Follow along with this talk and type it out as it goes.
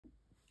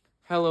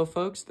Hello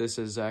folks, this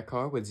is Zach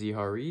Carr with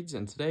ZHAR Reads,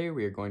 and today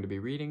we are going to be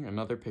reading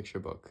another picture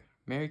book,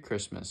 Merry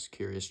Christmas,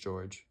 Curious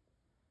George,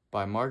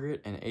 by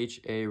Margret and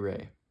H.A.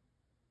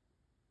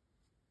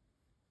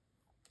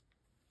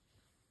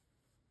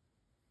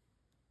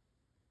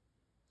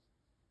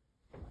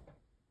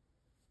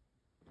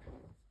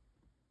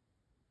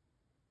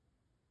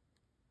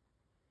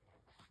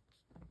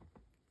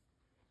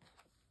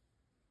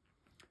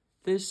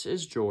 This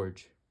is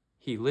George.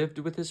 He lived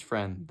with his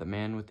friend, the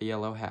man with the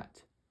yellow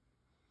hat.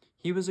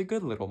 He was a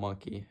good little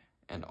monkey,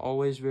 and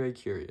always very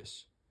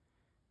curious.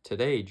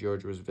 Today,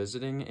 George was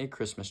visiting a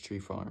Christmas tree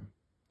farm.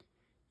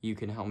 "You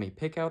can help me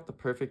pick out the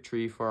perfect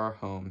tree for our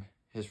home,"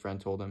 his friend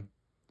told him.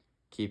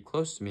 "Keep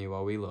close to me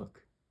while we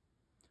look."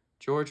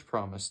 George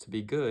promised to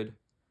be good,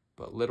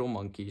 but little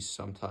monkeys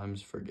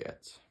sometimes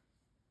forget.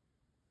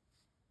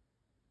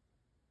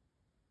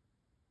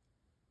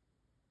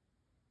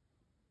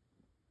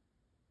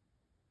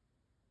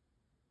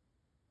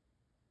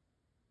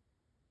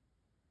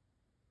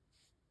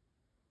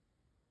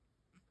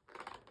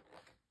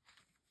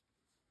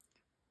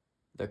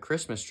 The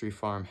Christmas tree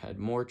farm had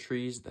more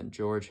trees than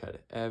George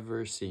had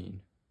ever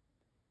seen.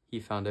 He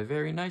found a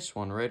very nice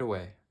one right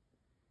away,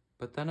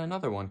 but then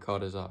another one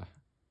caught his eye,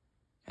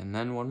 and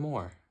then one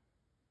more,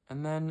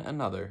 and then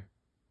another.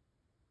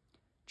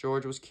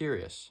 George was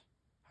curious.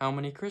 How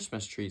many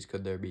Christmas trees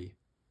could there be?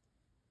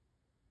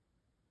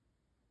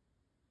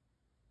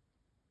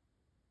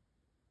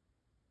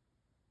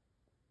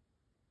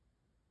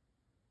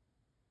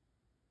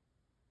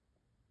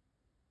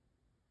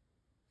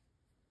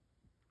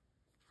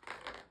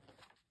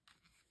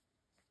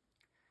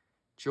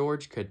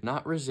 George could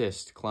not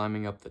resist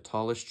climbing up the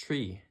tallest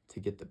tree to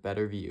get the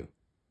better view.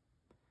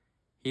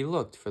 He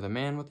looked for the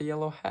man with the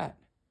yellow hat,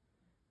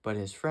 but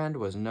his friend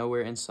was nowhere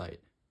in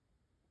sight.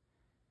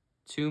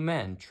 Two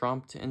men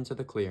tromped into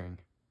the clearing.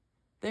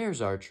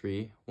 "There's our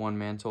tree," one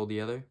man told the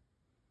other.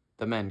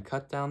 The men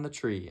cut down the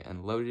tree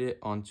and loaded it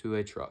onto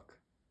a truck.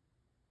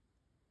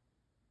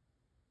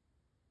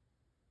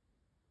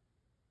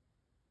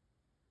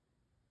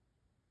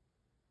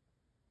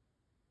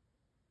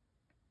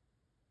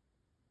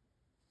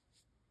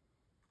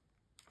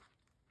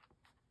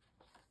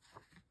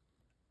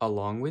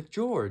 Along with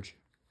George.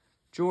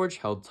 George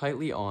held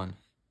tightly on.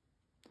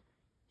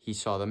 He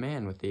saw the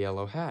man with the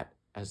yellow hat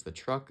as the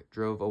truck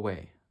drove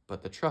away,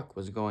 but the truck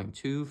was going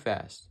too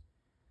fast.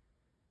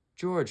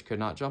 George could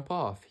not jump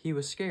off. He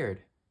was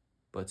scared,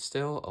 but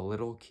still a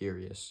little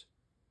curious.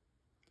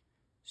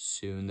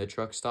 Soon the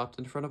truck stopped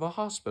in front of a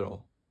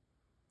hospital.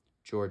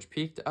 George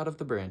peeked out of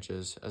the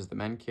branches as the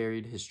men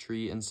carried his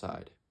tree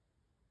inside.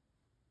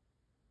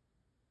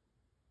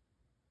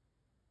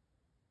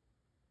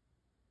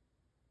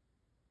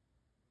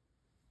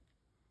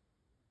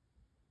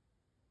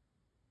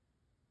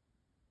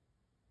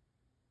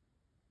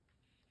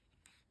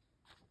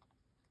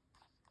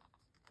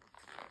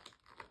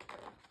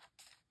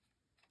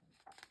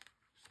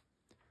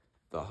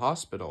 The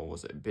hospital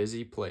was a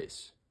busy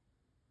place.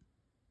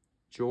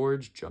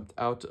 George jumped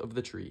out of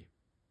the tree.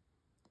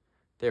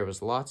 There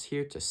was lots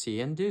here to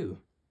see and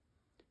do.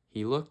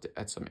 He looked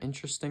at some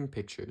interesting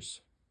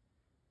pictures.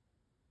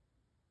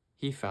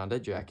 He found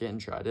a jacket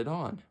and tried it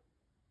on.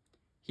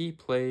 He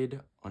played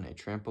on a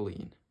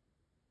trampoline.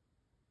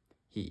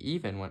 He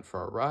even went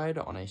for a ride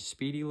on a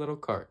speedy little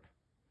cart.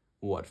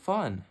 What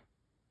fun!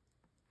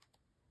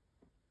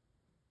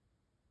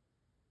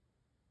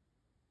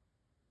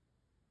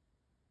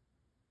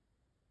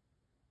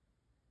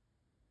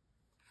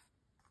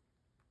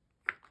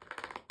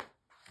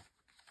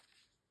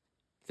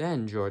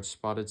 Then George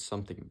spotted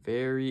something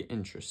very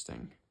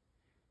interesting.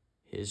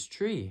 His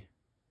tree.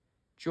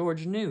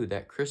 George knew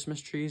that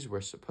Christmas trees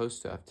were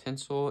supposed to have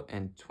tinsel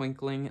and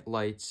twinkling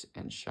lights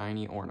and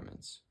shiny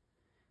ornaments.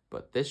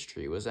 But this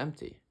tree was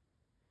empty.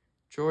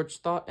 George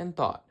thought,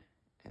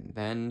 and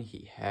then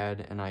he had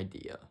an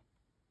idea.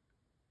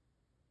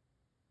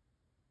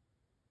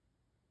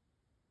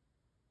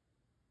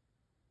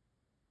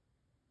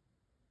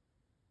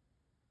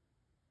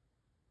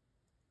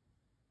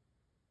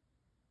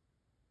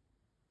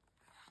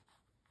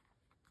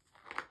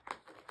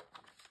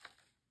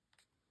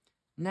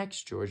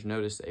 Next, George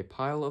noticed a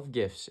pile of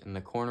gifts in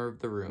the corner of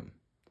the room.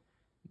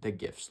 The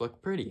gifts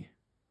looked pretty,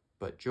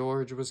 but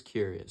George was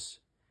curious.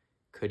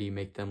 Could he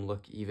make them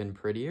look even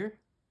prettier?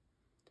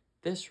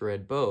 This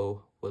red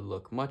bow would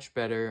look much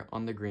better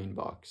on the green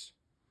box,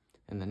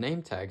 and the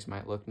name tags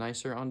might look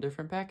nicer on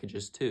different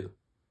packages too.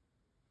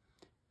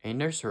 A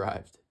nurse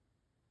arrived,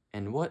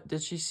 and what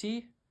did she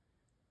see?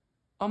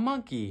 A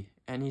monkey,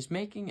 and he's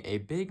making a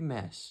big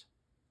mess.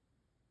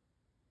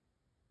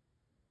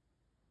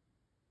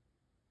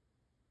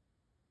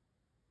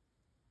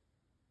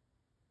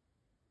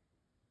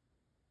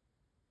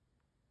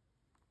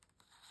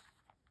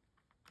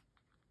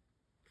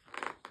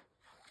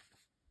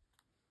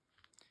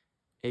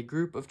 A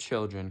group of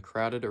children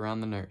crowded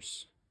around the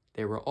nurse.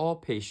 They were all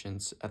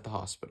patients at the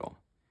hospital.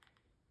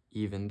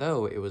 Even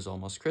though it was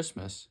almost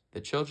Christmas,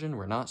 the children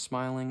were not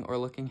smiling or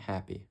looking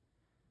happy.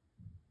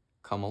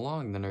 "Come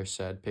along," the nurse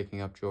said,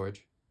 picking up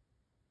George.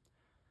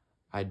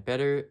 I'd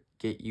better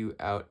get you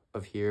out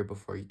of here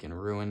before you can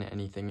ruin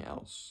anything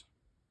else.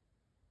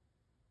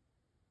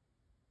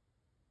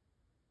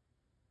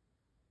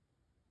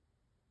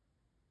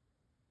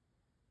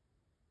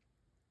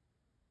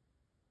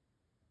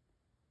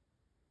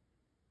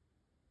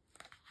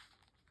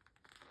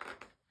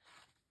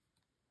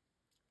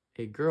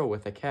 A girl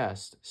with a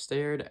cast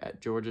stared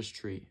at George's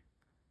tree.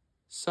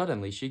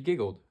 Suddenly she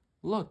giggled.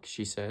 "Look,"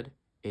 she said,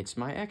 "it's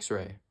my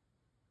X-ray."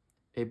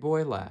 A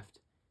boy laughed.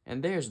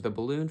 "And there's the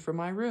balloon for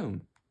my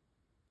room."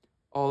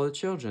 All the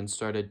children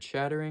started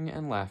chattering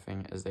and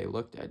laughing as they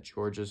looked at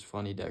George's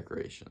funny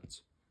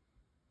decorations.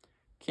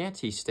 "Can't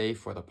he stay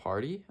for the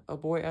party?" a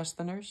boy asked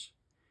the nurse.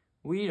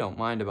 "We don't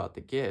mind about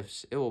the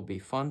gifts. It will be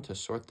fun to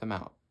sort them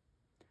out."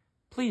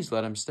 "Please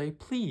let him stay,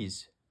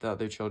 please," the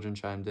other children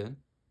chimed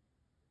in.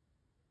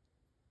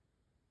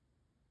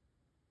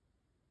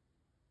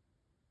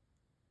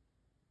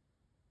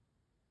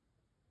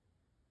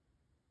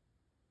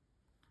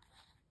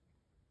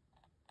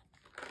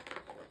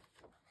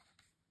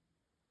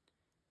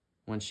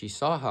 When she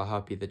saw how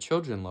happy the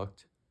children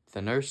looked,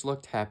 the nurse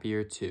looked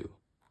happier too.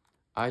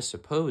 "I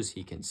suppose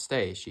he can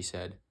stay," she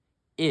said,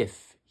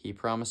 "if he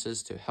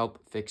promises to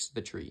help fix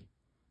the tree."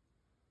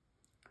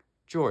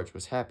 George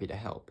was happy to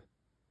help.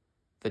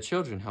 The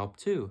children helped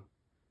too.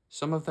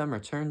 Some of them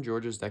returned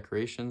George's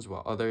decorations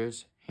while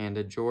others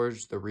handed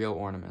George the real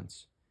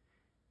ornaments.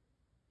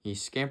 He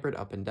scampered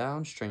up and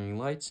down, stringing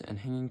lights and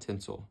hanging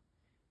tinsel.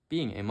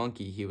 Being a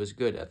monkey, he was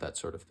good at that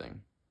sort of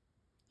thing.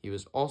 He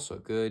was also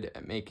good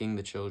at making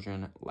the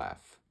children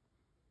laugh.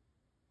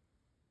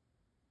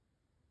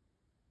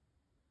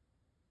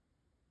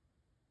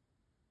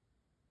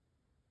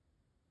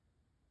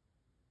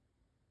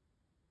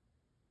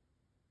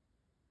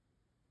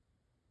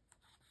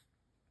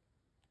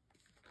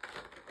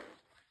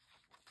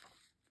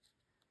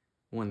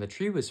 When the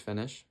tree was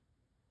finished,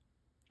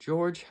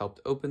 George helped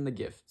open the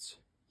gifts.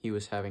 He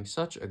was having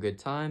such a good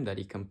time that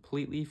he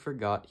completely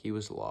forgot he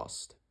was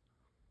lost.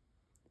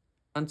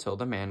 Until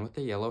the man with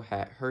the yellow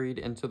hat hurried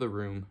into the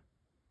room.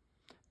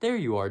 "There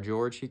you are,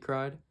 George," he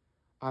cried.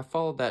 "I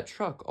followed that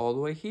truck all the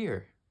way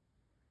here."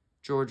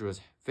 George was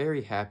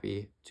very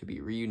happy to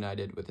be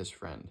reunited with his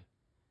friend.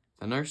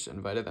 The nurse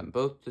invited them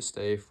both to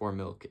stay for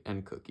milk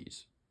and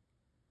cookies.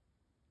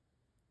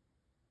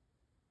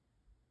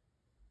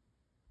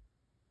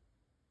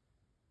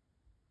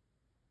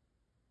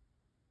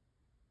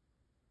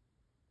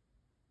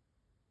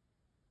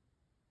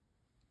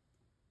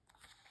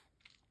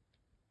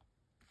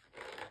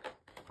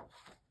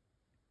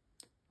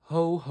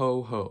 Ho,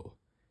 ho, ho.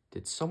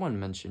 Did someone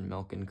mention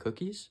milk and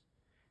cookies?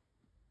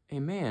 A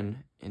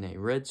man in a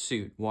red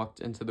suit walked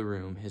into the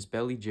room, his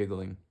belly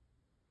jiggling.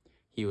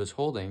 He was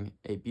holding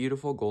a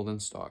beautiful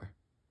golden star.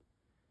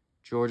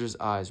 George's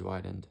eyes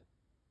widened.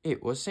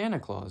 It was Santa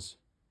Claus.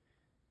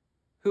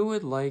 "Who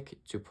would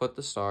like to put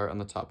the star on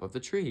the top of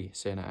the tree?"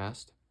 Santa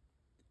asked.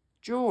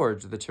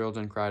 "George!" the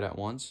children cried at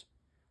once.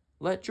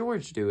 "Let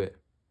George do it."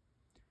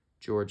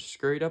 George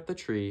scurried up the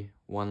tree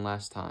one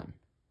last time.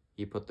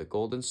 He put the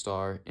golden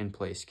star in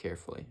place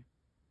carefully.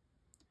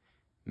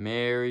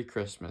 Merry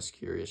Christmas,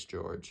 Curious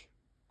George.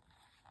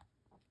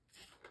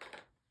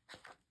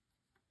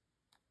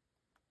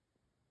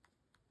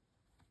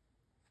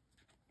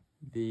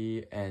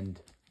 The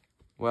end.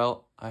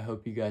 Well, I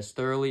hope you guys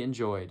thoroughly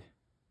enjoyed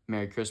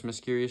Merry Christmas,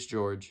 Curious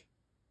George.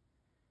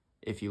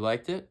 If you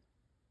liked it,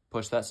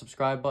 push that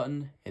subscribe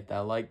button, hit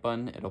that like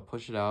button. It'll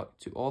push it out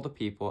to all the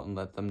people and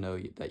let them know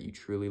that you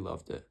truly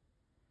loved it.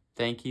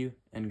 Thank you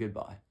and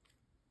goodbye.